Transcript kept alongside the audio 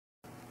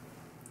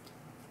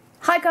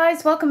Hi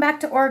guys, welcome back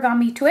to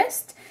Origami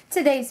Twist.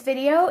 Today's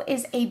video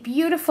is a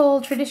beautiful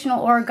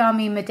traditional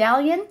origami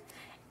medallion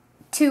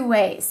two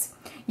ways.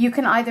 You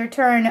can either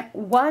turn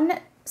one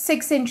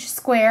 6-inch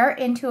square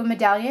into a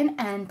medallion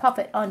and pop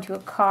it onto a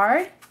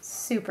card,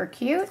 super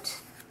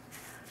cute,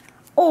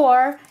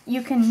 or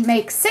you can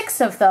make 6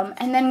 of them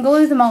and then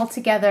glue them all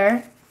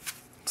together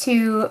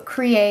to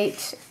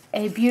create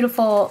a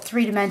beautiful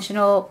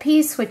three-dimensional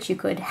piece which you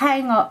could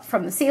hang up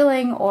from the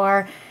ceiling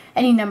or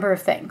any number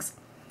of things.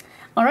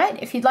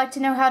 Alright, if you'd like to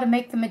know how to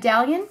make the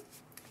medallion,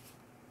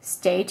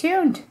 stay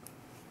tuned.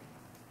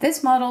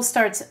 This model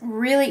starts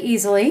really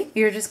easily.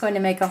 You're just going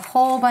to make a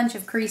whole bunch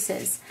of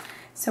creases.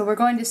 So we're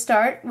going to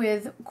start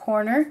with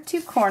corner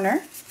to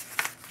corner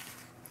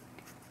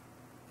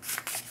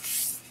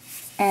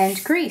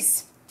and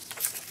crease.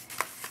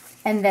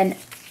 And then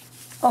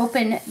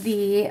open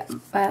the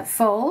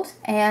fold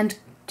and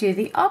do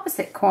the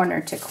opposite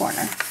corner to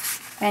corner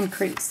and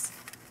crease.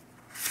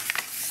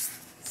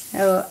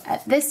 So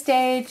at this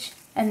stage,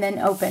 and then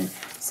open.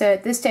 So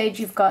at this stage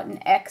you've got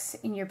an X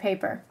in your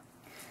paper.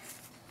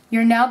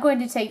 You're now going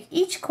to take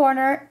each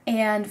corner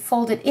and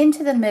fold it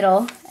into the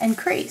middle and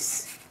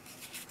crease.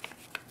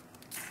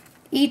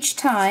 Each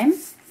time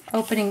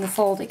opening the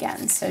fold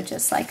again. So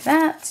just like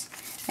that,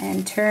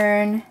 and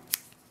turn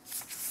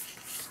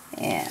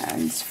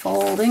and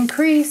fold and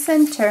crease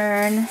and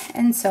turn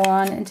and so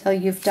on until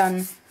you've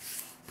done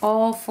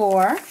all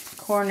 4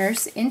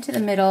 corners into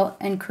the middle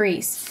and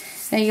crease.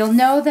 Now you'll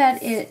know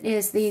that it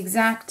is the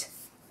exact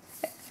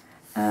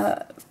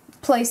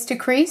place to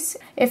crease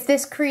if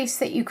this crease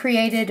that you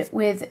created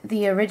with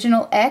the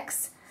original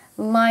X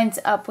lines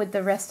up with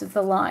the rest of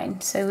the line.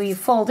 So you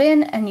fold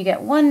in and you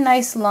get one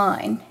nice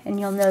line, and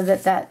you'll know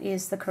that that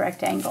is the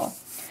correct angle.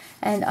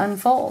 And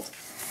unfold.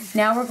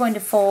 Now we're going to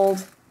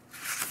fold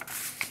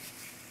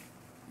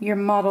your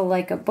model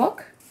like a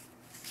book.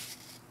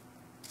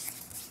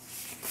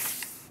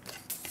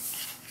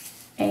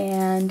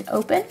 And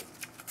open.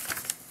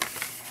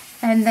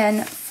 And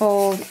then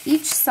fold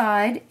each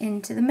side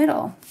into the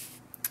middle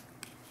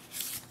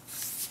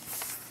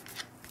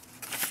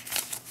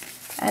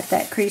at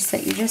that crease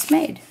that you just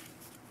made.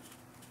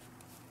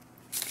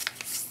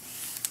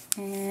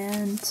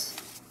 And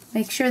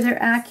make sure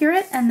they're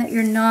accurate and that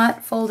you're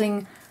not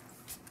folding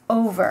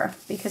over,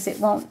 because it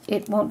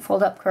won't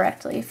fold up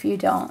correctly if you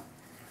don't.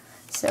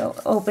 So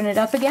open it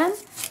up again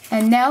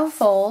and now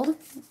fold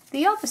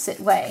the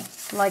opposite way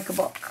like a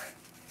book.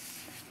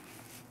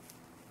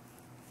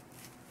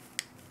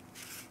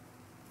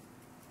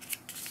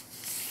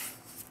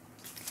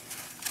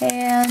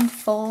 And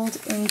fold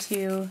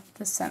into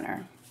the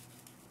center.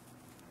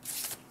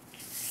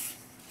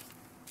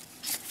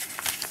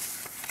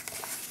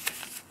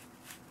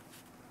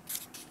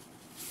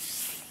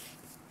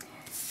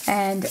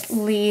 And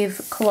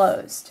leave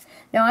closed.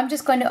 Now I'm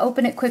just going to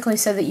open it quickly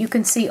so that you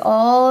can see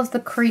all of the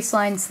crease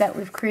lines that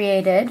we've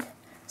created.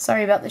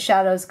 Sorry about the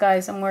shadows,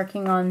 guys. I'm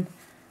working on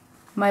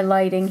my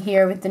lighting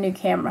here with the new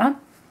camera.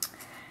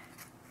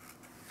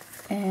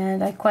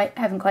 And I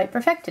haven't quite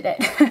perfected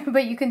it.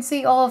 But you can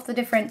see all of the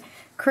different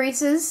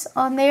creases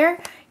on there.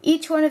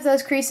 Each one of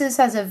those creases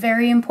has a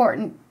very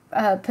important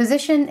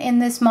position in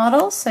this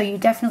model, so you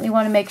definitely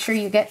want to make sure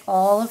you get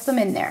all of them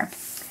in there.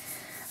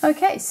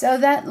 Okay, so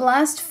that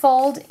last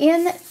fold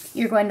in,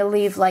 you're going to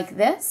leave like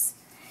this.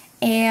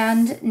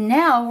 And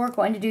now we're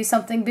going to do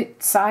something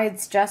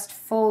besides just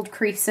fold,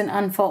 crease, and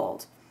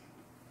unfold.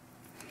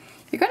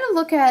 You're going to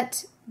look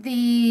at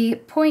the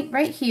point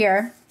right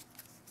here.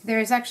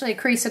 There's actually a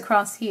crease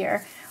across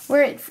here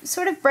where it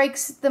sort of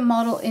breaks the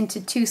model into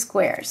 2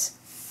 squares.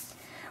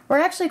 We're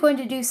actually going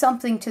to do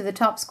something to the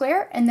top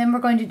square, and then we're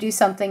going to do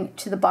something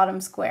to the bottom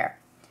square.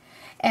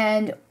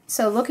 And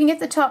so looking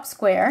at the top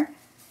square,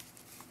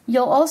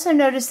 you'll also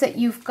notice that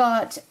you've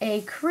got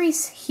a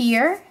crease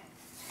here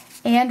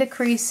and a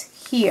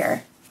crease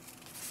here.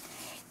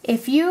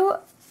 If you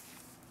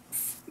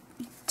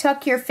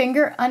tuck your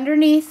finger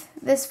underneath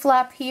this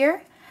flap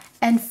here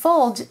and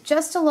fold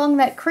just along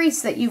that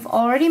crease that you've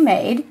already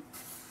made,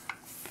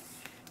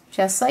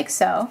 just like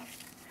so,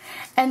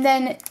 and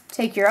then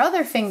take your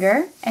other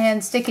finger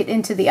and stick it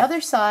into the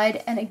other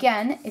side, and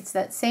again it's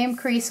that same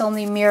crease,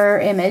 only mirror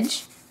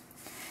image,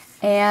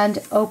 and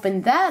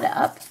open that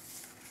up.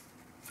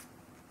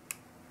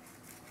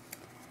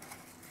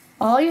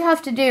 All you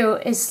have to do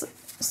is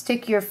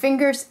stick your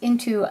fingers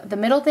into the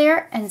middle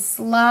there and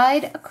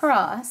slide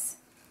across.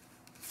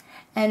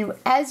 And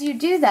as you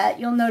do that,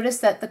 you'll notice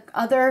that the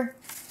other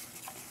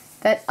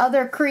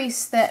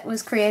crease that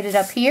was created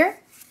up here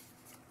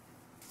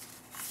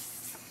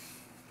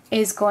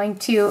is going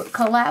to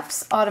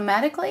collapse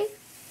automatically,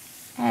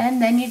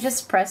 and then you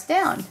just press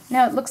down.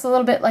 Now it looks a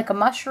little bit like a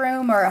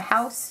mushroom or a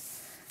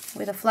house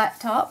with a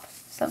flat top,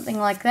 something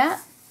like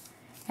that,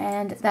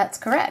 and that's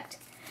correct.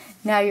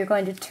 Now you're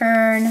going to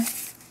turn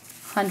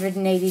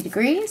 180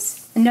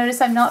 degrees. And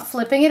notice I'm not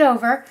flipping it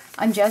over,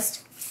 I'm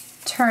just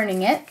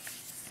turning it.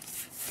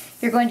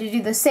 You're going to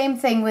do the same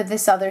thing with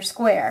this other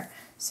square.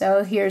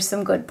 So here's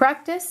some good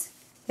practice.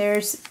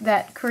 There's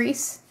that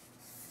crease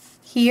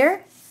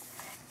here,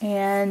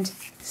 and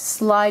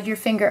slide your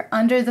finger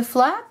under the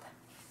flap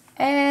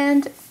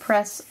and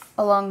press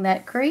along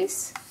that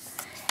crease.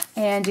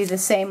 And do the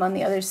same on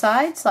the other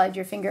side. Slide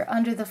your finger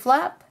under the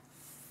flap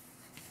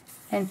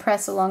and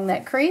press along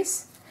that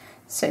crease.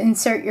 So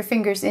insert your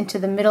fingers into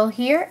the middle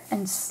here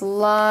and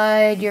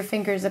slide your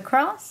fingers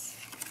across,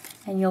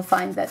 and you'll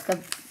find that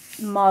the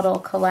model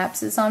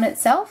collapses on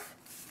itself.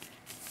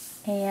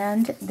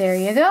 And there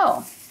you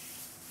go.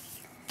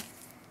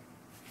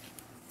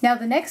 Now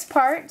the next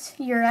part,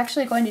 you're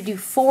actually going to do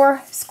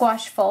 4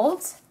 squash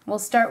folds. We'll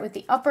start with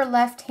the upper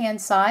left hand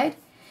side.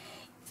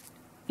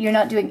 You're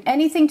not doing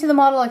anything to the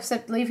model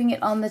except leaving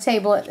it on the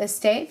table at this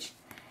stage.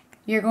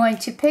 You're going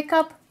to pick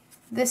up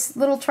this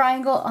little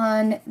triangle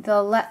on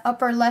the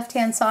upper left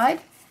hand side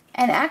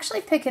and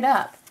actually pick it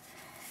up.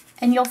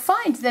 And you'll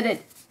find that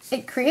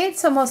it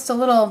creates almost a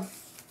little,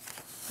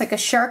 like a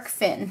shark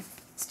fin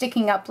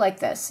sticking up like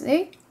this,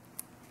 see?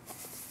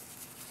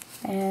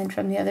 And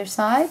from the other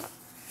side.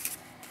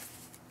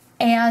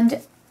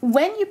 And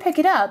when you pick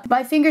it up,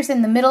 my finger's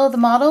in the middle of the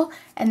model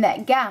and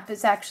that gap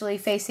is actually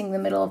facing the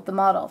middle of the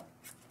model.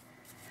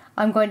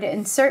 I'm going to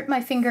insert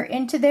my finger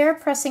into there,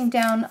 pressing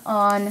down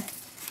on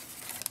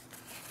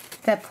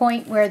that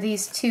point where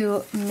these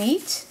two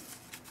meet,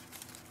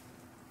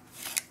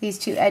 these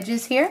two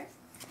edges here,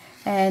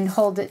 and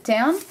hold it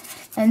down.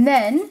 And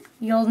then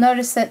you'll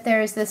notice that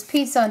there's this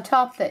piece on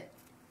top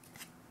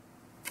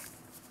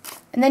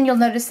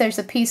there's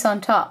a piece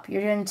on top.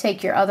 You're going to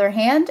take your other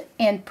hand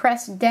and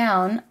press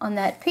down on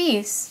that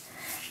piece,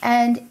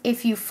 and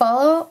if you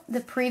follow the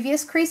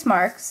previous crease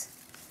marks,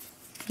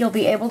 you'll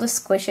be able to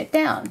squish it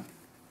down.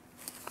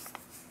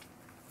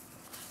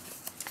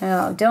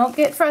 Now, don't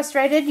get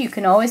frustrated. You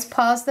can always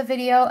pause the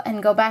video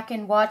and go back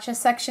and watch a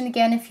section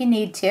again if you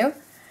need to.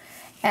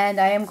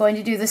 And I am going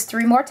to do this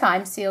 3 more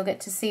times so you'll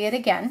get to see it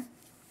again.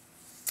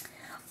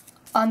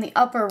 On the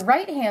upper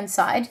right hand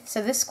side,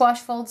 so this squash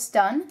fold's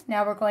done.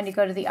 Now we're going to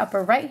go to the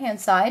upper right hand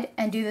side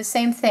and do the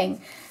same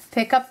thing.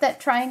 Pick up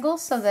that triangle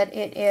so that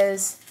it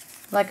is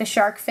like a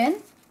shark fin,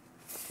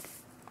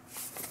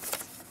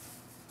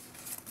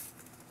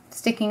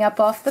 sticking up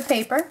off the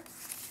paper.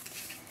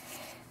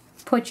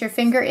 Put your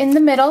finger in the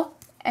middle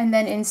and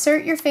then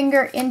insert your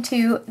finger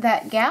into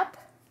that gap,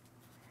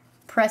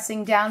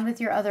 pressing down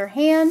with your other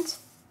hand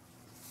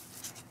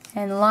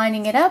and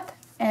lining it up,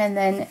 and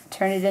then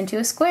turn it into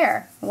a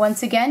square.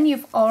 Once again,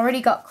 you've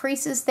already got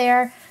creases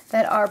there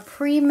that are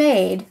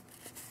pre-made,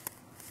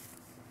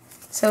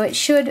 so it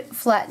should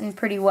flatten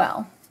pretty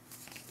well.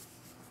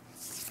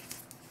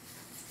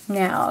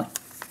 Now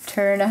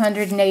turn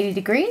 180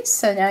 degrees,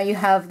 so now you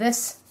have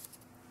this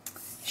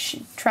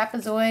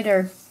trapezoid,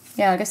 or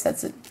yeah, I guess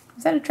that's it.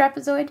 Is that a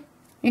trapezoid?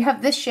 You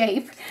have this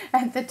shape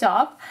at the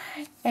top,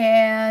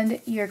 and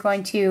you're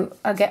going to,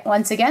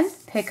 once again,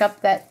 pick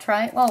up that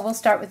triangle. Well, we'll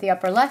start with the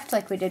upper left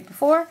like we did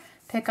before.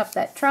 Pick up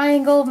that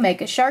triangle,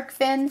 make a shark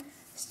fin,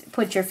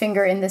 put your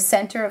finger in the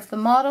center of the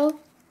model,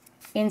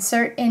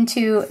 insert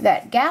into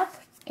that gap,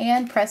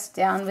 and press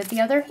down with the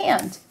other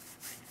hand.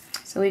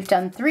 So we've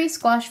done 3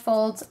 squash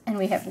folds, and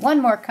we have 1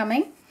 more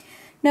coming.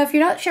 Now, if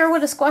you're not sure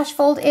what a squash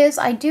fold is,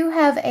 I do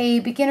have a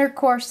beginner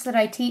course that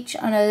I teach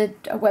on a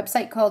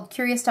website called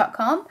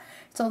curious.com.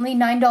 It's only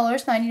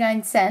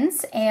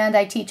 $9.99, and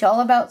I teach all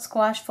about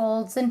squash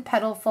folds and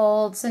petal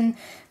folds and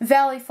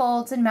valley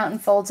folds and mountain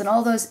folds and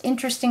all those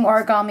interesting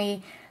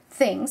origami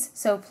things.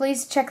 So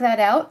please check that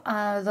out.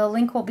 The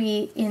link will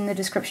be in the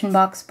description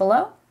box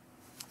below.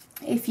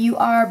 If you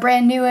are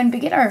brand new and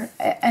beginner,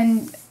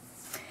 and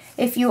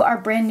if you are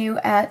brand new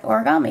at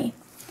origami.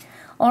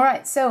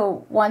 Alright,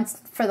 so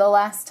for the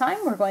last time,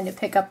 we're going to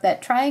pick up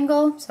that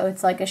triangle, so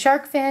it's like a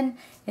shark fin.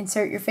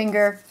 Insert your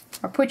finger,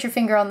 or put your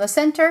finger on the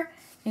center,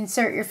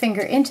 insert your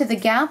finger into the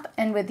gap,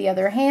 and with the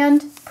other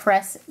hand,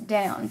 press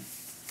down.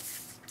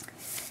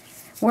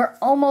 We're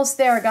almost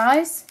there,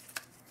 guys.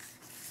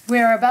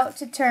 We're about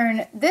to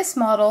turn this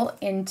model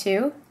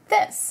into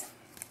this.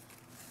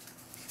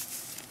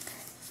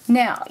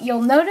 Now,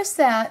 you'll notice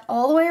that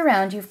all the way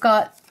around you've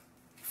got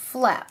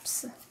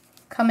flaps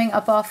coming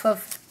up off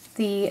of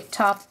the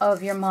top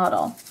of your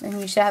model, and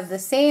you should have the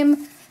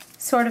same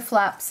sort of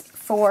flaps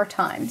 4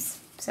 times.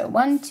 So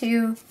 1,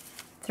 2,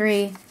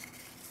 3,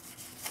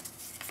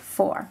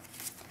 4.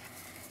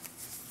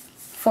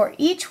 For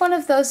each one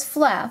of those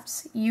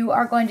flaps, you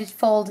are going to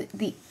fold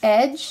the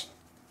edge,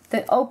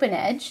 the open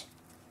edge,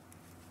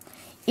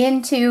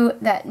 into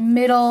that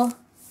middle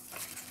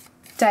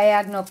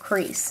diagonal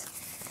crease.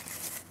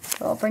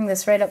 So I'll bring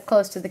this right up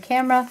close to the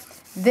camera.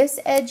 This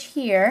edge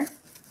here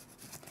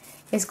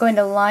is going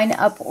to line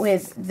up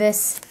with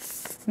this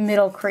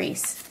middle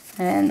crease.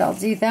 And I'll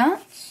do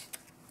that.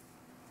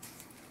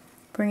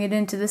 Bring it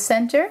into the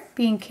center,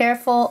 being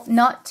careful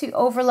not to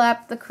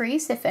overlap the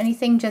crease. If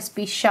anything, just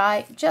be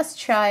just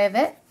shy of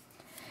it,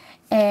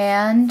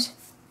 and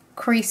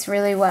crease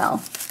really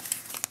well.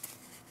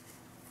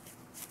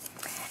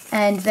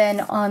 And then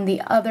on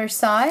the other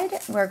side,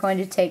 we're going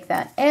to take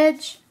that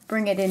edge,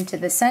 bring it into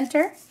the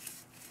center,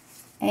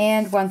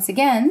 and once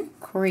again,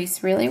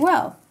 crease really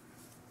well.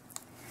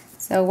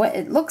 So what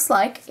it looks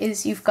like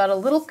is you've got a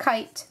little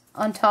kite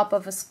on top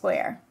of a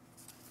square.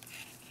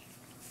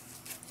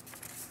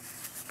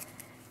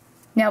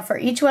 Now for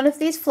each one of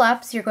these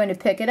flaps, you're going to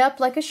pick it up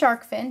like a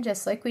shark fin,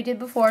 just like we did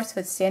before, so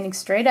it's standing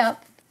straight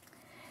up.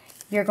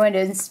 You're going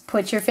to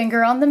put your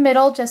finger on the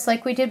middle, just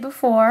like we did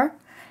before.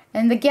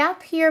 And the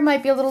gap here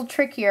might be a little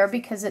trickier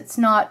because it's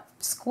not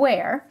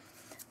square,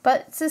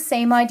 but it's the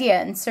same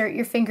idea. Insert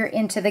your finger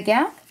into the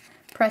gap,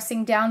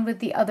 pressing down with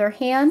the other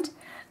hand,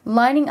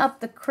 lining up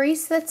the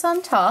crease that's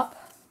on top.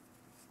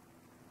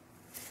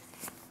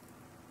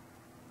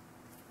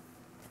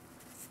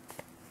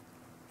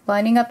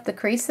 Lining up the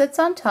crease that's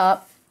on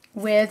top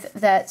with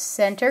that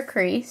center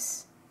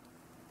crease.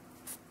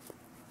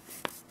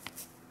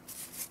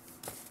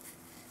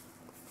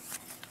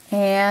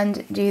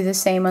 And do the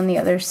same on the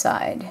other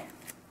side.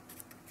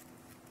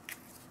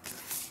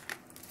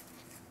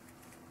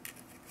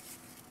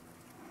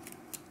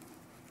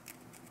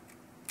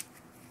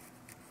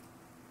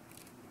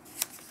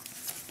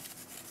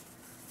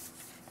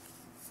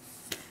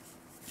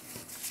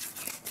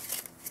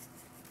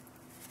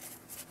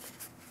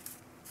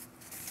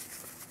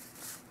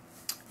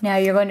 Now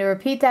you're going to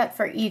repeat that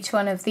for each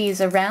one of these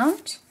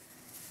around,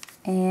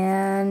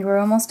 and we're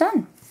almost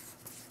done.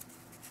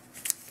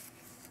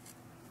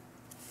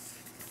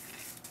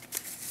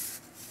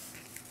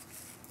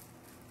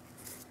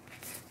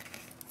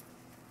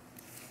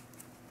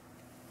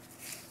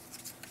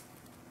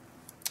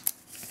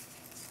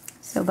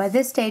 So by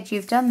this stage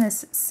you've done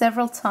this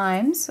several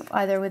times,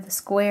 either with a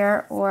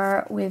square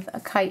or with a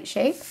kite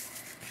shape.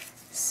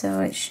 So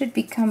it should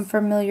become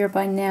familiar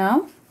by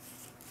now.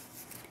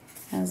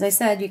 As I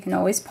said, you can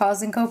always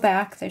pause and go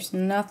back. There's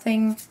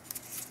nothing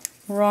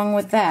wrong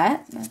with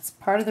that. That's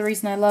part of the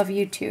reason I love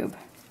YouTube.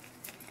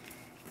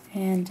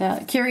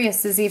 And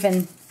Curious is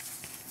even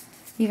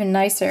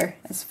nicer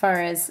as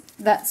far as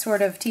that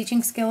sort of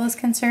teaching skill is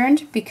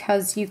concerned,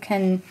 because you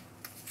can,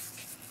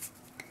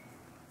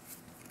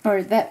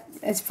 or that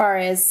as far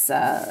as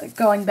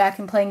going back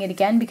and playing it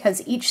again,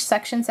 because each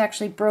section's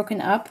actually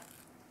broken up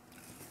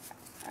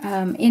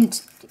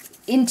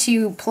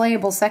into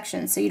playable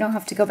sections, so you don't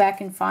have to go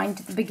back and find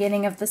the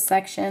beginning of the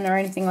section or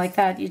anything like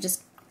that. You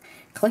just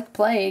click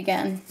play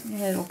again and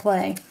it'll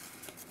play.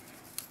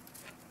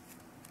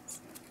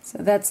 So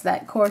that's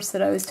that course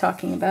that I was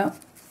talking about.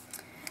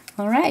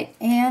 Alright,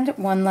 and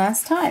one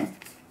last time.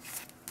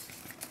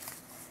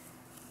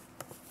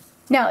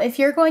 Now if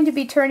you're going to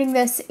be turning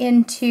this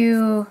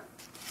into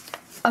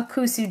a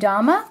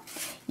Kusudama,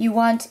 you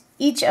want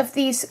each of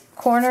these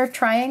corner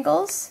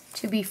triangles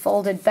to be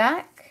folded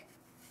back,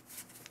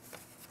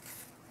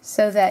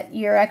 so that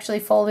you're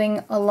actually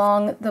folding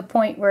along the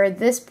point where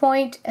this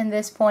point and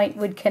this point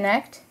would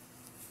connect,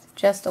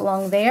 just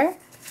along there.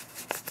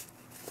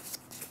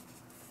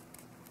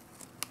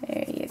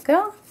 There you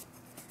go.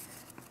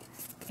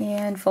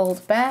 And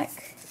fold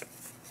back.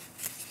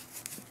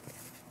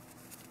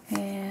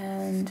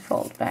 And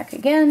fold back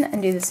again,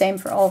 and do the same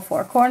for all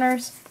four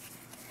corners.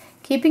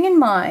 Keeping in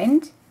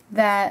mind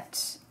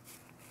that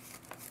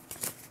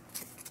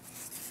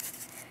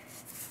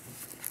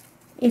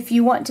if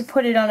you want to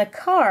put it on a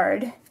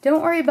card,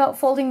 don't worry about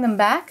folding them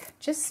back,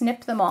 just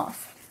snip them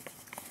off.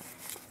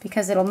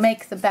 Because it'll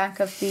make the back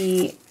of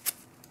the,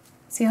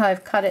 see how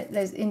I've cut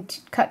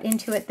it, cut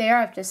into it there,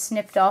 I've just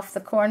snipped off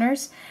the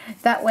corners.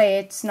 That way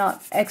it's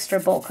not extra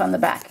bulk on the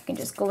back, you can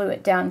just glue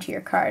it down to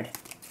your card.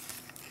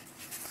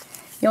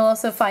 You'll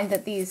also find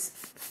that these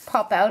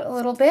pop out a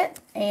little bit,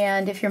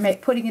 and if you're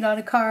putting it on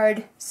a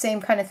card,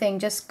 same kind of thing,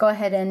 just go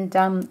ahead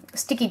and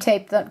sticky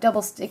tape them,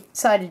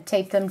 double-sided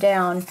tape them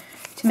down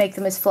to make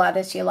them as flat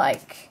as you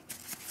like,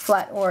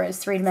 flat or as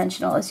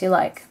three-dimensional as you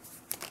like.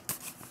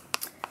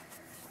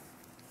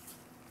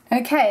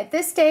 Okay, at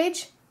this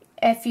stage,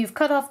 if you've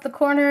cut off the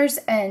corners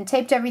and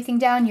taped everything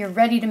down, you're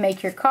ready to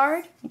make your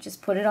card. You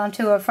just put it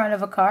onto a front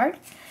of a card.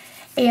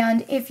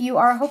 And if you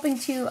are hoping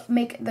to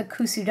make the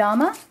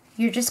Kusudama,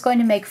 you're just going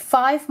to make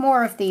 5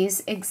 more of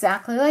these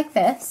exactly like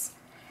this,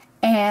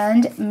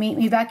 and meet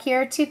me back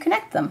here to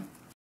connect them.